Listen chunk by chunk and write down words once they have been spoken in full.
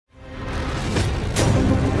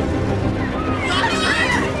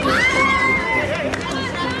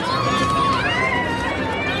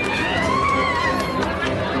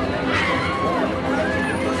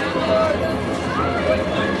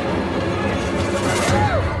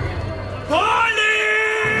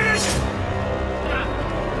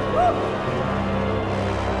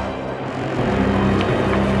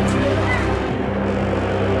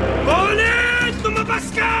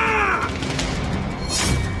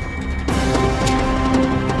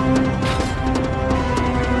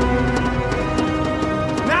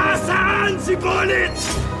Bolit!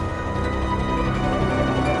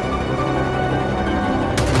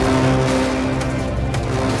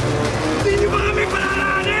 Hindi niyo ba kami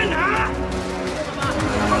palalahanin, ha?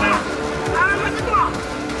 Mga! Angat ito!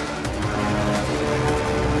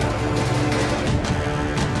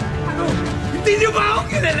 Ano? Hindi niyo ba ako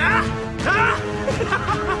kilala? Ha?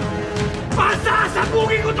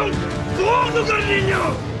 Pasasabugin ko tong buong lugar ninyo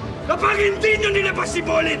kapag hindi niyo nilabas si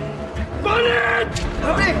Bolit! Bolit!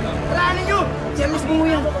 Pre, tarahanin nyo! Jealous mo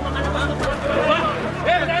yan!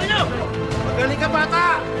 Tarahanin nyo! Magaling ka, bata!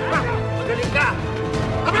 Magaling ka!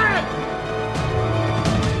 Abe!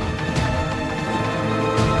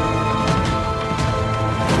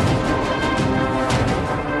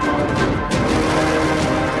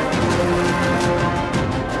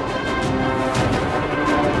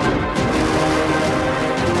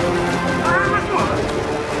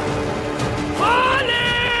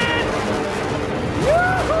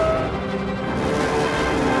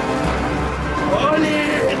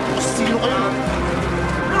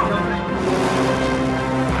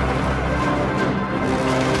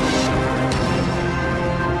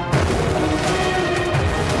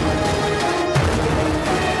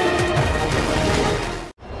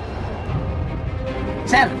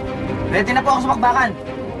 Sir, ready na po ako sa bakbakan.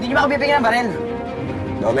 Hindi niyo ba ako bibigyan ng baril?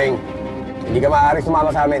 Doming, hindi ka maaaring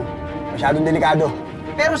sumama sa amin. Masyadong delikado.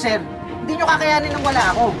 Pero sir, hindi niyo kakayanin nang wala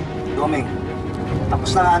ako. Doming,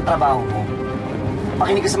 tapos na nga ang trabaho mo.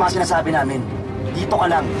 Makinig ka sa mga sinasabi namin. Dito ka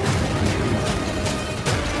lang.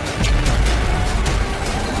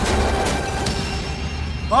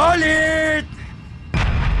 Bolit!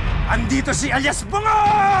 Andito si alias Bungo!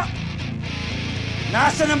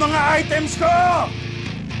 Nasaan ang mga items ko?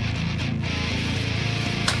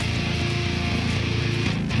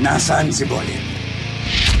 Nasaan si Bolit?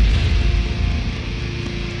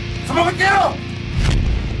 Sumagot kayo!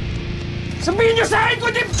 Sabihin niyo sa akin kung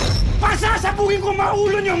di pasasabugin ko mga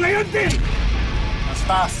ulo niyo ngayon din!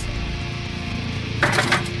 Bastas!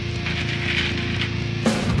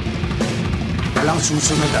 Walang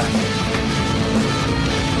susunod,